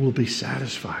and you will be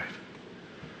satisfied.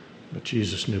 But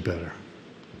Jesus knew better.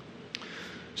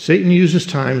 Satan uses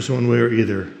times when we're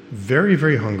either very,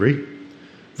 very hungry,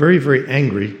 very, very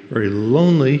angry, very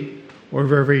lonely, or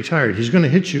very, very tired. He's going to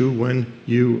hit you when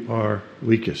you are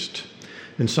weakest.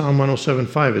 In Psalm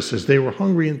 107:5, it says, they were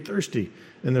hungry and thirsty,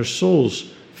 and their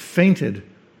souls fainted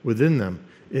within them.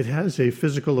 It has a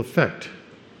physical effect.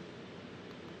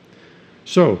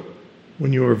 So,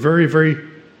 when you are very, very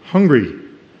hungry,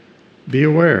 be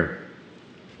aware.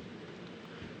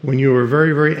 When you are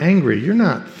very, very angry, you're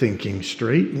not thinking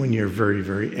straight. When you're very,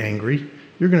 very angry,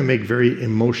 you're going to make very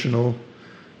emotional,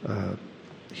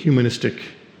 humanistic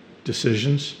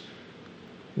decisions.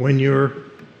 When you're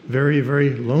very,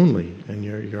 very lonely and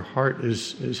your heart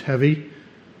is heavy,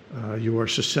 you are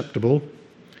susceptible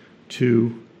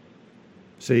to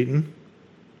Satan.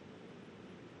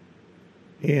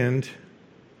 And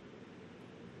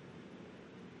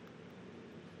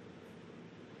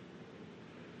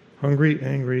hungry,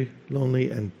 angry,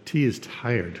 lonely, and T is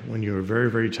tired. When you're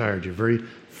very, very tired, you're very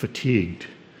fatigued,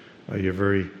 you're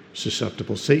very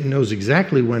susceptible. Satan knows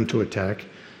exactly when to attack,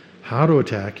 how to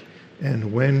attack,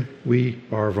 and when we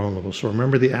are vulnerable. So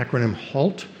remember the acronym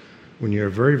HALT. When you're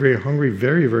very, very hungry,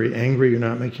 very, very angry, you're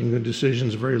not making good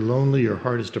decisions, very lonely, your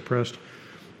heart is depressed,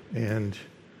 and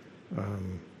I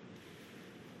don't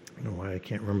know why I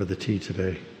can't remember the T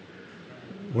today.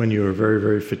 When you are very,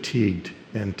 very fatigued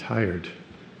and tired,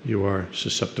 you are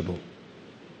susceptible.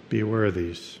 Be aware of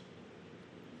these.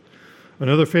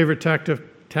 Another favorite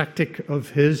tactic of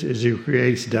his is he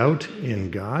creates doubt in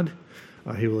God.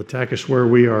 He will attack us where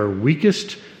we are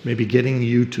weakest, maybe getting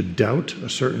you to doubt a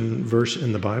certain verse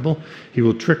in the Bible. He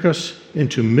will trick us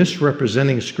into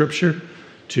misrepresenting Scripture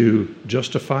to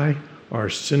justify our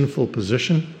sinful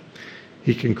position.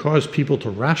 He can cause people to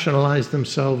rationalize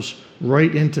themselves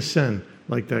right into sin,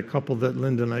 like that couple that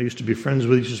Linda and I used to be friends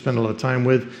with, used to spend a lot of time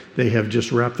with. They have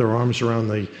just wrapped their arms around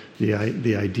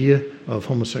the idea of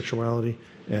homosexuality,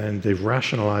 and they've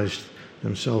rationalized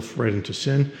themselves right into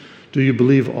sin. Do you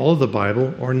believe all of the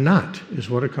Bible or not, is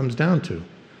what it comes down to.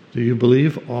 Do you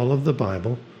believe all of the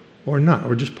Bible or not,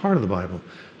 or just part of the Bible?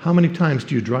 How many times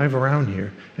do you drive around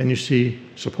here and you see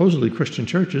supposedly Christian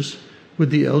churches with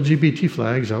the LGBT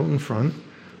flags out in front?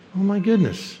 Oh my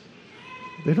goodness.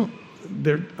 I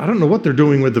don't know what they're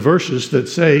doing with the verses that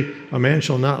say a man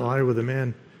shall not lie with a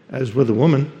man as with a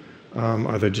woman.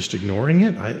 Are they just ignoring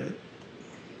it? I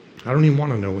don't even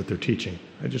want to know what they're teaching.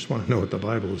 I just want to know what the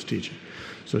Bible is teaching.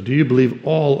 So do you believe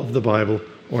all of the Bible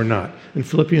or not? In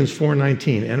Philippians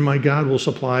 4:19, and my God will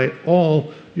supply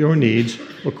all your needs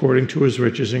according to his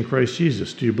riches in Christ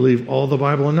Jesus. Do you believe all the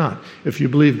Bible or not? If you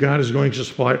believe God is going to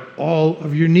supply all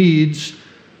of your needs,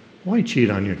 why cheat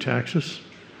on your taxes?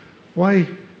 Why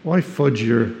fudge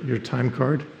your time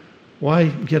card? Why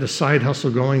get a side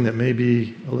hustle going that may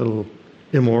be a little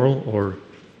immoral or,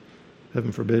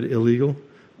 heaven forbid, illegal?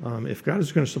 If God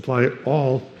is going to supply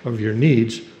all of your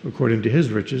needs according to his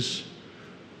riches,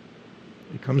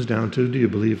 it comes down to, do you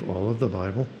believe all of the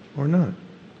Bible or not?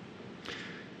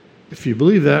 If you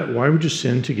believe that, why would you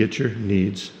sin to get your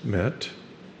needs met?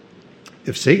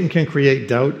 If Satan can create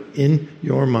doubt in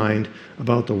your mind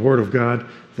about the Word of God,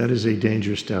 that is a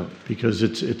dangerous doubt, because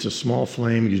it's a small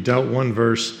flame. You doubt one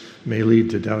verse, may lead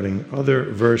to doubting other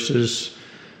verses.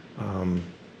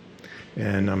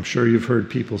 And I'm sure you've heard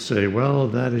people say, well,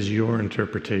 that is your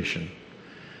interpretation.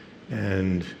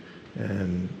 And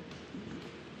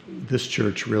this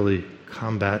church really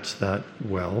combats that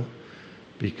well,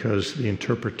 because the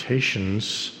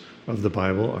interpretations of the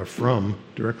Bible are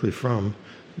directly from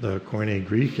the Koine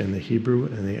Greek and the Hebrew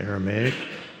and the Aramaic.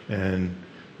 And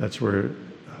that's where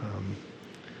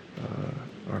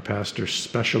our pastor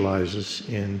specializes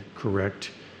in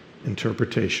correct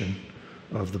interpretation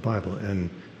of the Bible.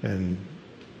 And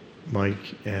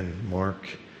Mike and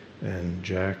Mark and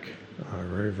Jack are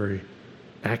very, very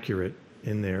accurate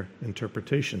in their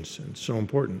interpretations, and so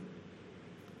important.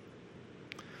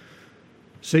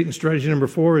 Satan's strategy number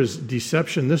 4 is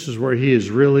deception. This is where he is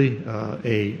really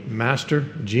a master,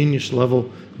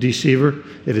 genius-level deceiver.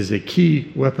 It is a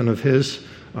key weapon of his.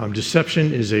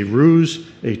 Deception is a ruse,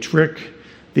 a trick,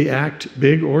 the act,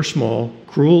 big or small,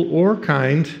 cruel or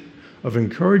kind, of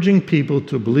encouraging people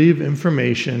to believe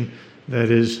information that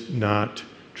is not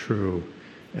true.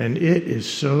 And it is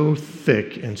so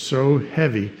thick and so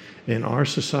heavy in our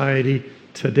society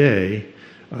today,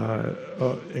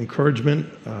 encouragement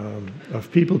of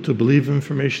people to believe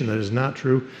information that is not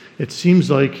true. It seems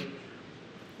like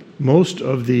most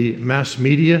of the mass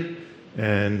media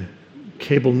and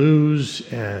cable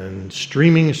news and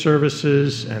streaming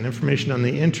services and information on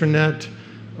the internet,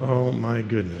 oh my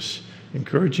goodness,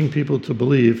 encouraging people to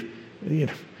believe,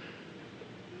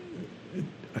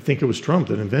 I think it was Trump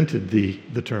that invented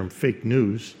the term fake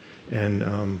news,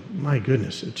 and my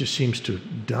goodness, it just seems to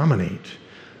dominate.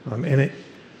 And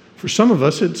for some of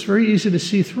us, it's very easy to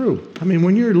see through. I mean,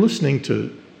 when you're listening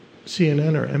to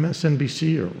CNN or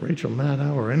MSNBC or Rachel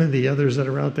Maddow or any of the others that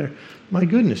are out there, my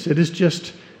goodness, it is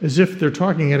just as if they're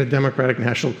talking at a Democratic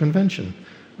National Convention.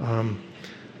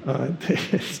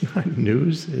 It's not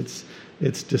news,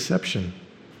 it's deception.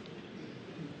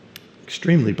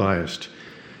 Extremely biased.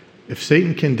 If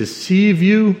Satan can deceive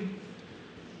you,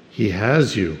 he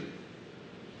has you.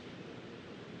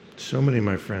 So many of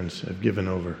my friends have given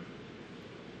over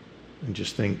and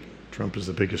just think Trump is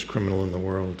the biggest criminal in the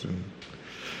world. And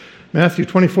Matthew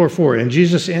 24:4, and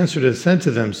Jesus answered and said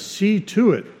to them, see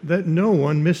to it that no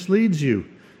one misleads you.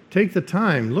 Take the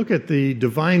time, look at the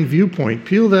divine viewpoint,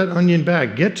 peel that onion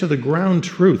back, get to the ground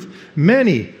truth.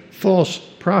 Many false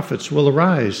prophets will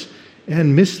arise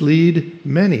and mislead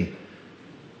many.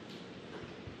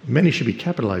 Many should be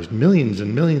capitalized. Millions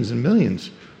and millions and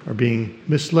millions are being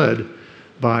misled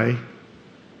by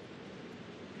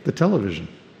the television.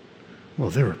 Well,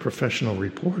 they're a professional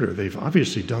reporter. They've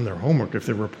obviously done their homework. If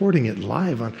they're reporting it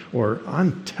live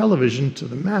on television to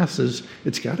the masses,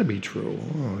 it's got to be true.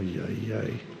 Oh,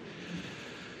 yay.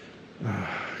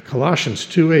 Colossians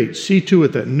 2:8, see to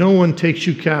it that no one takes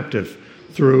you captive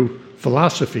through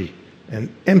philosophy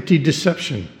and empty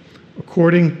deception,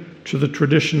 according to the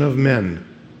tradition of men,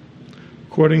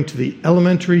 according to the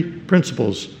elementary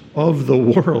principles of the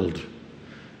world,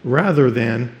 rather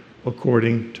than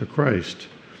according to Christ.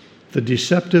 The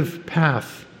deceptive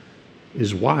path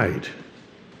is wide,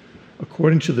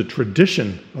 according to the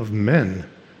tradition of men,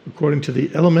 according to the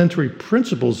elementary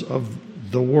principles of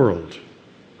the world.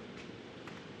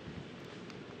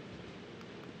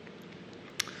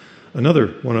 Another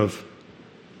one of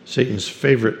Satan's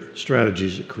favorite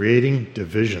strategies, creating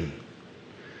division.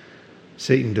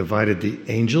 Satan divided the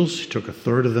angels. He took a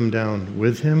third of them down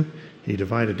with him. He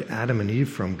divided Adam and Eve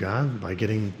from God by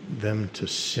getting them to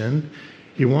sin.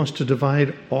 He wants to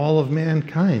divide all of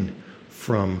mankind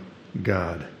from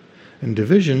God. And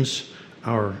divisions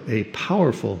are a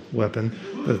powerful weapon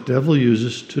that the devil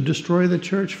uses to destroy the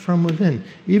church from within.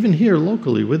 Even here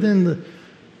locally, within the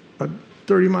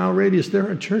 30-mile radius, there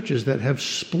are churches that have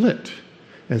split.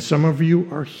 And some of you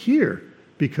are here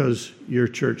because your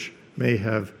church may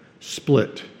have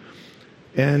split.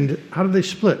 And how do they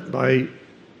split? By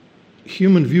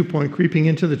human viewpoint creeping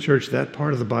into the church. That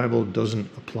part of the Bible doesn't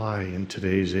apply in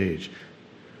today's age.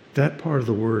 That part of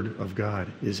the Word of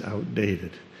God is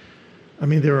outdated. I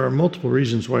mean, there are multiple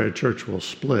reasons why a church will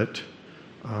split,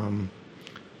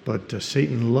 but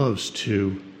Satan loves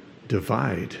to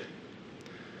divide.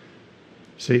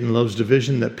 Satan loves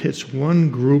division that pits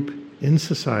one group in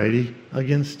society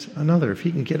against another. If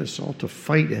he can get us all to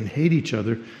fight and hate each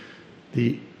other,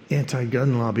 the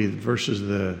anti-gun lobby versus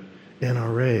the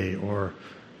NRA, or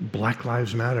Black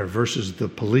Lives Matter versus the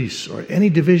police, or any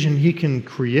division he can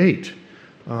create,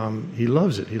 he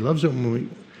loves it. He loves it when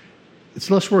it's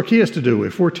less work he has to do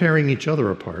if we're tearing each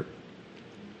other apart,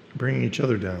 bringing each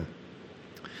other down.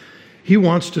 He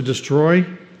wants us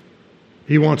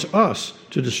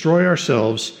to destroy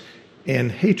ourselves,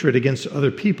 and hatred against other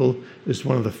people is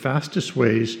one of the fastest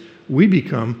ways we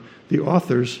become the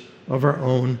authors of our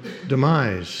own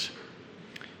demise.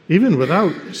 Even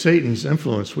without Satan's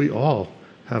influence, we all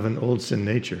have an old sin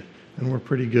nature, and we're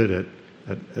pretty good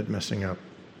at messing up.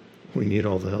 We need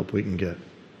all the help we can get.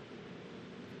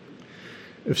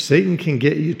 If Satan can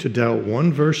get you to doubt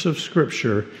one verse of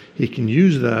Scripture, he can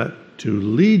use that to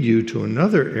lead you to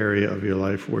another area of your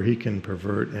life where he can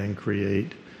pervert and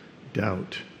create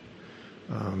doubt.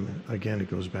 Again, it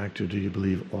goes back to, do you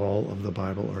believe all of the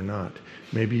Bible or not?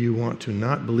 Maybe you want to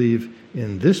not believe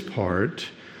in this part.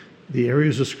 The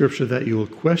areas of Scripture that you will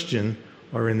question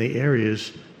are in the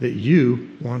areas that you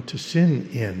want to sin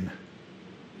in.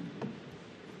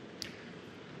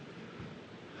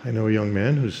 I know a young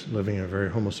man who's living a very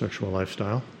homosexual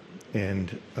lifestyle,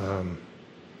 and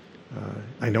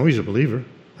I know he's a believer.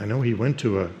 I know he went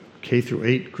to a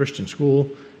K-8 Christian school,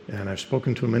 and I've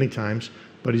spoken to him many times,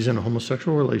 but he's in a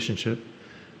homosexual relationship,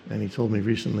 and he told me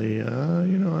recently, I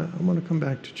want to come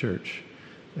back to church.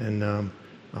 And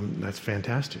that's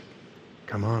fantastic.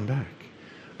 Come on back.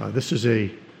 This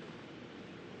is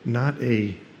not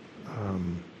a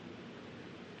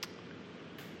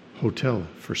hotel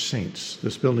for saints.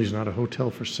 This building is not a hotel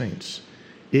for saints.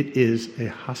 It is a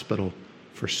hospital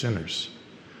for sinners.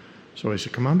 So I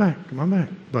said, come on back.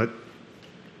 But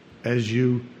as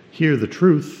you hear the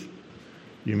truth,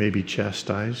 you may be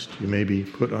chastised. You may be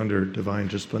put under divine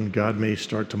discipline. God may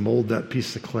start to mold that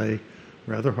piece of clay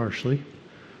rather harshly,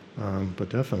 but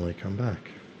definitely come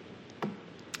back.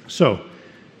 So,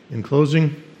 in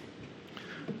closing,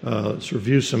 let's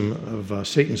review some of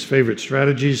Satan's favorite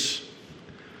strategies.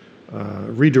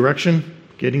 Redirection,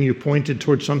 getting you pointed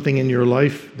towards something in your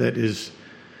life that is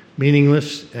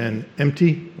meaningless and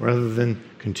empty, rather than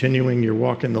continuing your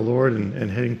walk in the Lord and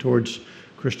heading towards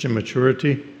Christian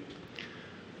maturity.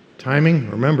 Timing,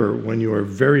 remember, when you are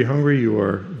very hungry, you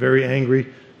are very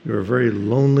angry, you are very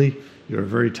lonely, you are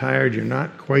very tired, you're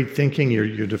not quite thinking,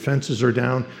 your defenses are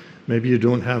down. Maybe you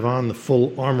don't have on the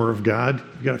full armor of God.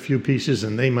 You've got a few pieces,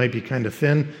 and they might be kind of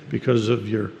thin because of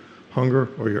your hunger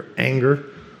or your anger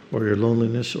or your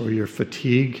loneliness or your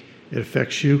fatigue. It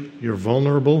affects you. You're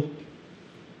vulnerable.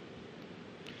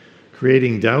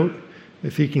 Creating doubt.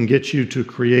 If he can get you to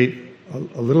create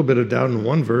a little bit of doubt in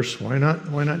one verse, why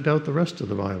not doubt the rest of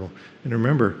the Bible? And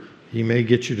remember, he may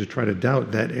get you to try to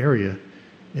doubt that area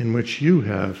in which you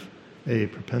have a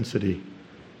propensity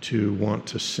to want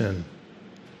to sin,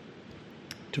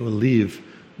 to relieve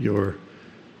your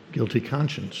guilty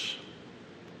conscience.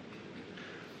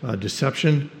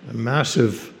 deception, a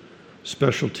massive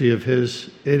specialty of his.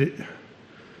 It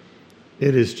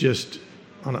is just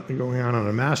going on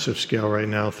a massive scale right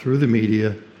now through the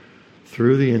media,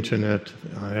 through the internet,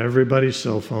 on everybody's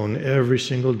cell phone, every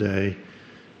single day.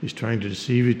 He's trying to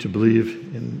deceive you to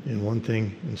believe in one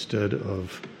thing instead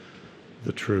of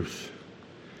the truth.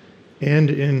 And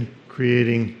in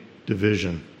creating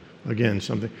division. Again,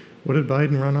 something. What did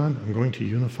Biden run on? I'm going to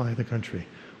unify the country.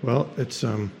 Well, it's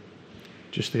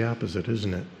just the opposite,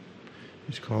 isn't it?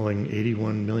 He's calling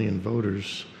 81 million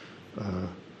voters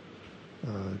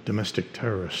domestic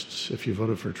terrorists. If you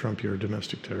voted for Trump, you're a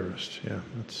domestic terrorist. Yeah,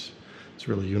 it's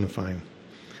really unifying.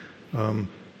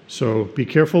 So be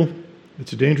careful.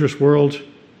 It's a dangerous world.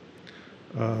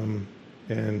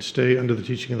 And stay under the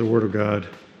teaching of the Word of God,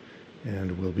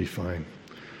 and we'll be fine.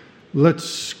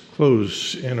 Let's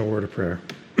close in a word of prayer.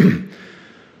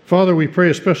 Father, we pray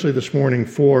especially this morning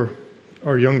for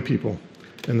our young people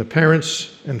and the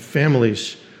parents and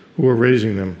families who are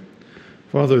raising them.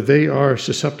 Father, they are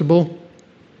susceptible.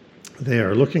 They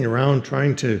are looking around,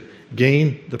 trying to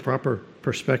gain the proper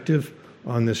perspective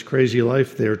on this crazy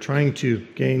life. They are trying to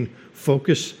gain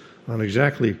focus on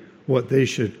exactly what they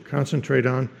should concentrate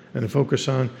on and focus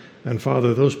on. And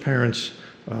Father, those parents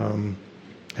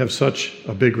have such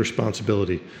a big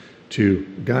responsibility to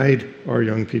guide our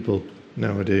young people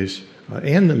nowadays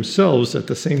and themselves at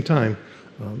the same time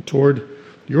toward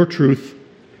your truth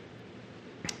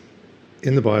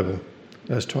in the Bible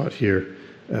as taught here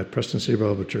at Preston City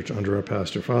Bible Church under our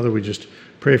pastor. Father, we just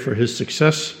pray for his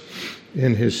success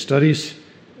in his studies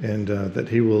and that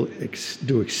he will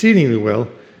do exceedingly well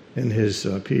in his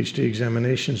PhD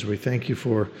examinations. We thank you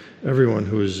for everyone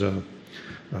who is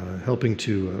helping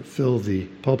to fill the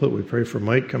pulpit. We pray for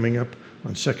Mike coming up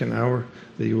on second hour,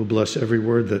 that you will bless every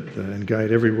word and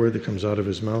guide every word that comes out of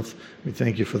his mouth. We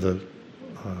thank you for the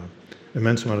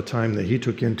immense amount of time that he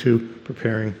took into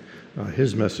preparing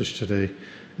his message today.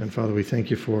 And Father, we thank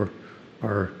you for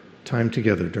our time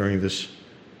together during this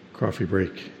coffee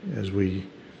break as we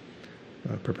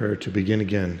prepare to begin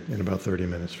again in about 30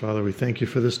 minutes. Father, we thank you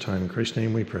for this time. In Christ's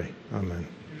name we pray. Amen.